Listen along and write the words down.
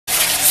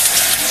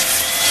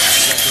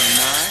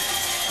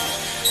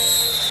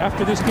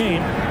after this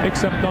game,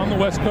 except on the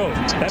West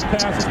Coast. That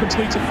pass is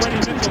complete to Freddie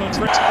Mitchell and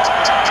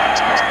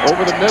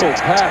over the middle,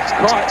 pass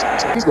caught.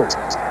 Eagles.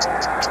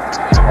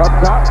 Up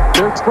top,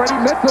 there's Freddie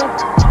Mitchell.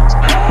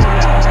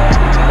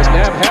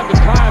 McNabb had the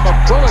time, a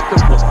bullet to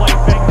play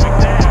fake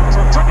McNabb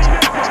for Freddie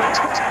Mitchell.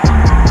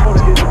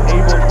 Isn't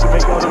able to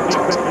make other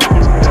defenses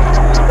do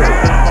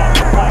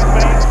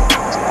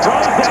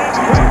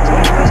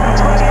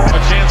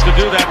a chance to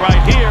do that right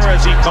here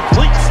as he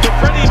completes to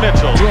Freddie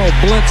Mitchell.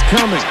 Blitz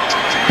coming.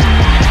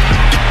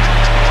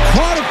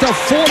 Caught at the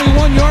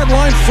 41-yard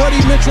line. Freddie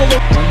Mitchell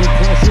under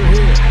pressure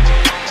here.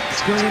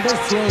 Scramble,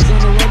 throws on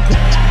the run.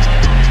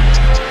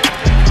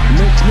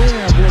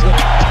 McNabb with it.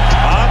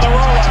 On the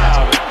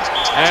rollout.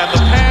 And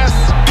the pass.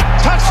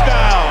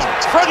 Touchdown.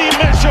 Freddie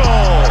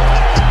Mitchell.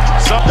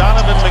 So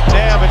Donovan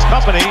McNabb and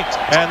company.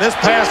 And this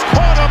pass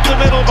caught up the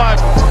middle by...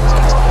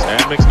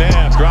 And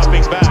McNabb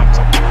dropping back.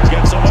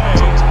 Gets away.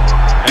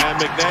 And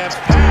McNabb's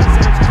pass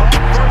is caught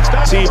first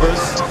down.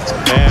 Receivers.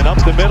 And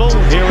up the middle.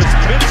 Here is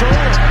Mitchell.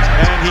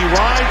 And he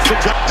rides the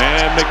jump.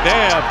 And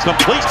McNabb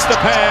completes the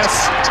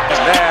pass.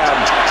 McNabb.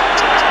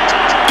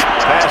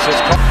 Pass is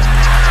caught.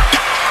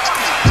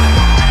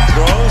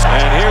 Throws.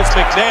 And here's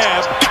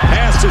McNabb.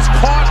 Pass is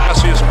caught.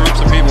 Nastiest groups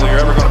of people you're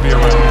ever going to be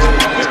around.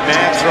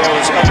 McNabb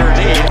throws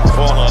underneath.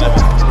 Fall on it.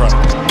 Right.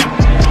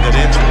 Get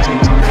into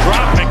it.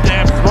 Drop.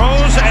 McNabb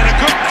throws. And a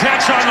good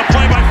catch on the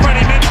play by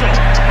Freddie Mitchell.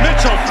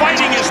 Mitchell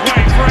fighting his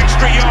way for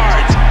extra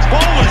yards.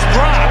 Ball was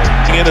dropped.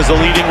 In as a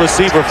leading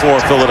receiver for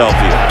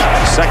Philadelphia.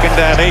 2nd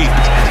and 8.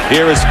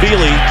 Here is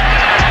Feely.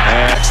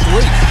 And next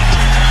week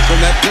from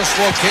that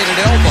dislocated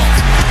elbow.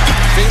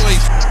 Feely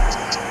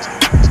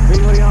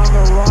on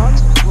the run.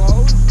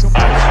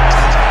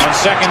 on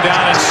 2nd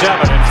down and 7.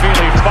 And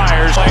Feely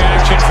fires. Play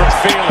action from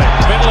Feely.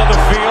 Middle of the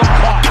field.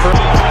 Caught for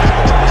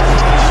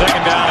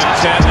 2nd down and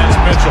 10. That's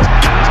Mitchell.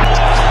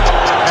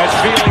 As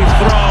Feely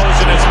throws,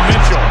 and it's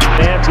Mitchell.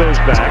 And goes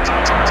back.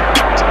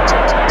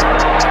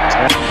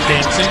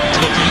 dancing,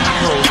 looking,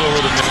 throws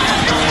over the middle.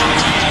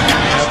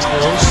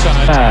 Throws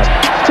side.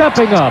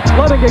 Stepping up,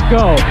 letting it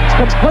go.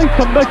 Complete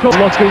to Mitchell.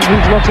 Looking,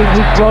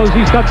 he throws.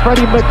 He's got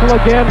Freddie Mitchell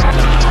again.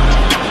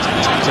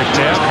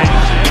 McNabb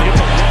hangs in,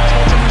 gets a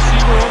open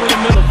receiver over the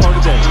middle part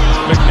of the day.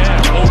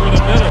 McNabb over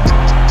the middle.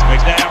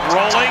 McNabb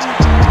rolling,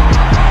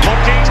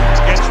 looking,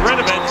 gets rid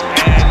of it,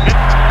 and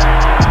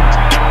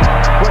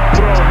quick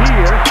throw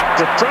here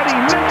to Freddie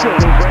Mitchell,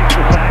 who breaks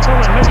the tackle,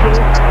 and Mitchell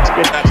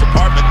gets that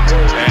department.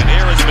 And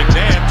here is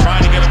McNabb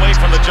trying to get away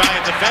from the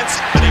Giant defense,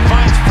 and he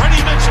finds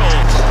Freddie Mitchell.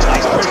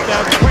 nice first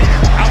down quick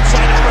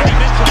outside of Freddie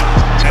Mitchell.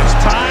 As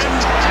time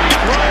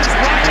throws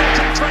right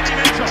at Freddie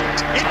Mitchell.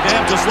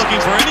 McNabb just looking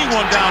for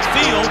anyone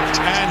downfield,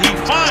 and he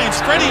finds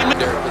Freddie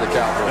Mitchell.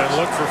 And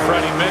look for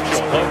Freddie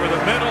Mitchell. Over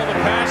the middle, the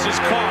pass is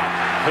caught.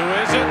 Who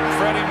is it?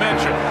 Freddie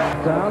Mitchell.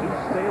 Down,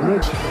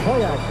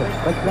 play action.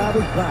 McNabb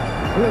is back.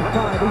 Here's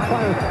time. He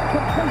fires.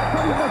 Complete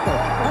Freddie Mitchell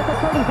at the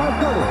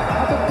 35-30,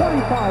 at the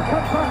 25,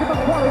 cuts back at the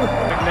 20.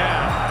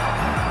 McNabb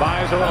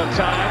buys a little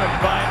time and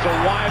finds a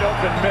wide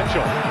open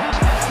Mitchell.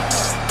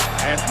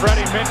 And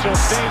Freddie Mitchell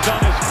stays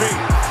on his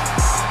feet.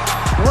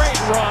 Great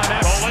run.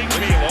 Rolling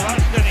field,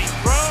 and he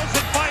throws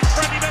and finds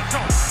Freddie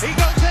Mitchell. He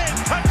goes in,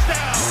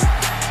 touchdown.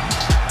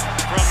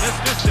 From this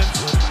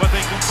distance, but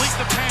they complete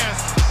the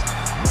pass.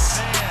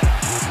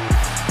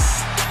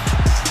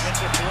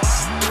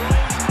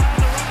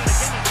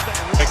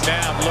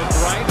 McNabb looked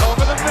right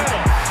over the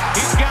middle.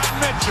 He's got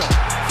Mitchell.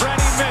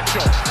 Freddie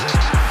Mitchell.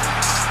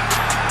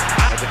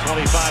 At the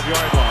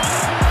 25-yard line.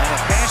 And a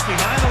pass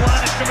behind the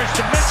line of scrimmage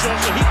to Mitchell,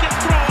 so he can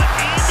throw it,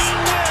 and he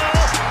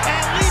will.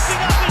 And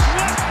leaping up is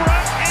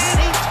Westbrook, and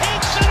he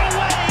takes it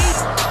away.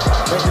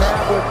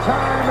 McNabb with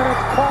time, and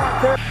it's caught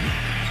there.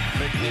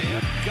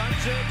 McNabb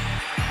guns it,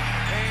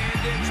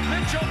 and it's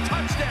Mitchell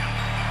touchdown.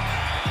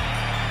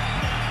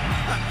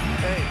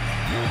 Hey,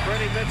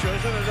 Freddie Mitchell,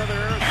 isn't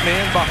another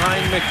man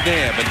behind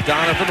McNabb, and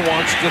Donovan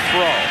wants to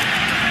throw.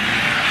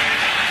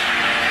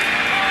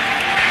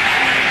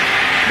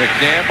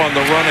 McNabb on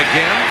the run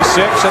again.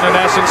 6 and in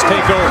essence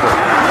take over.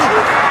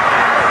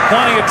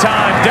 Plenty of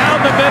time.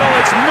 Down the middle,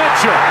 it's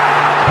Mitchell.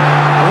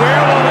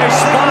 Where will they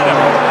spot him?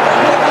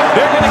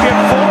 They're going to get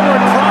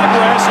forward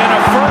progress and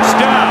a first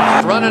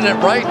down. Running it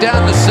right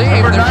down the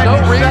seam. There's no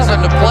reason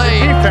to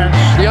play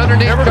the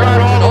underneath coverage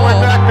at all.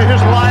 back to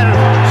his side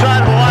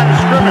of the line of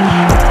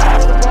scrimmage.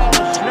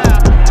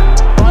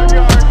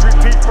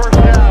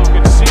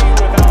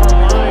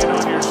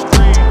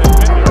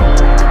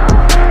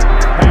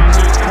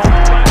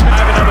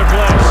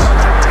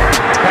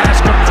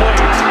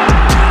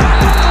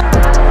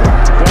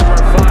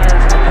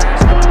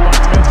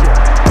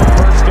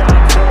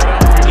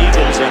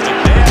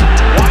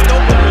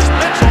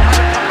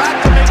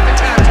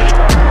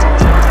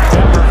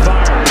 Denver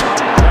fires.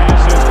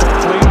 Pass is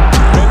complete.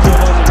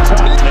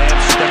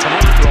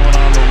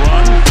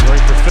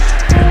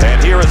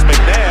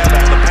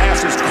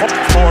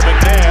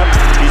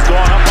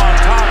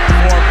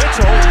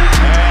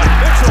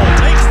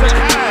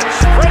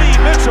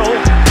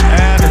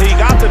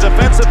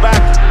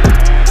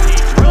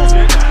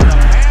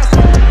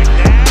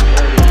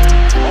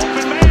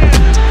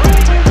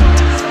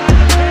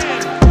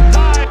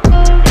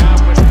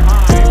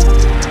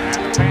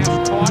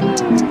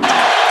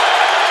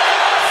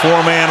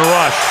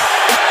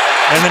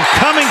 And then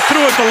coming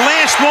through at the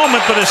last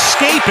moment, but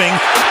escaping.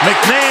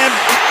 McNabb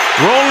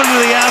rolling to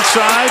the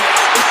outside,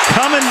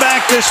 coming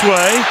back this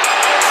way.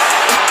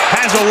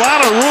 Has a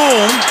lot of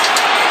room.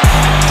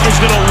 Is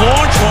going to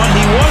launch one.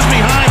 He was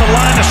behind the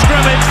line of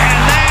scrimmage, and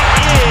that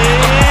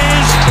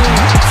is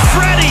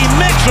Freddie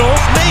Mitchell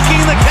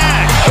making the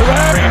catch.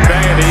 Green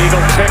Bay, the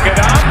Eagles pick it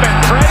up, and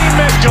Freddie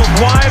Mitchell's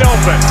wide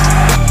open.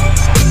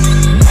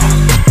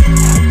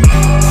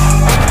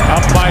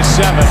 Up by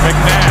 7,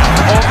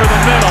 McNabb over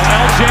the middle.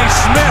 L.J.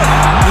 Smith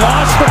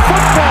lost the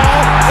football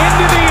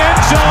into the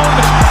end zone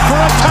for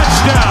a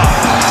touchdown.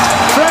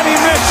 Freddie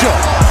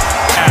Mitchell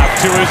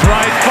to his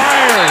right,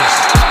 fires.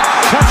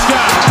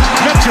 Touchdown,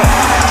 Mitchell.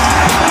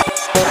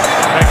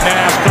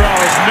 McNabb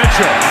throws,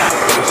 Mitchell.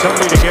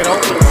 Somebody to get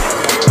open.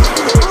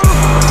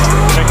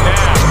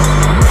 McNabb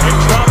in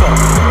trouble.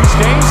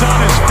 Stays on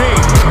his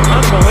feet.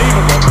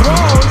 Unbelievable.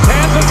 Throws,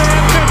 hands a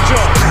man,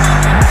 Mitchell.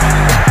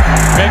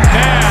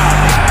 McNabb,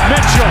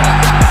 Mitchell.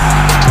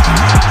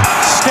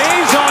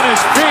 Stays on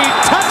his feet.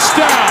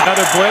 Touchdown.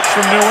 Another blitz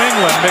from New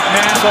England.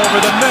 McNabb over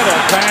the middle.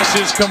 Pass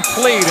is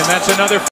complete, and that's another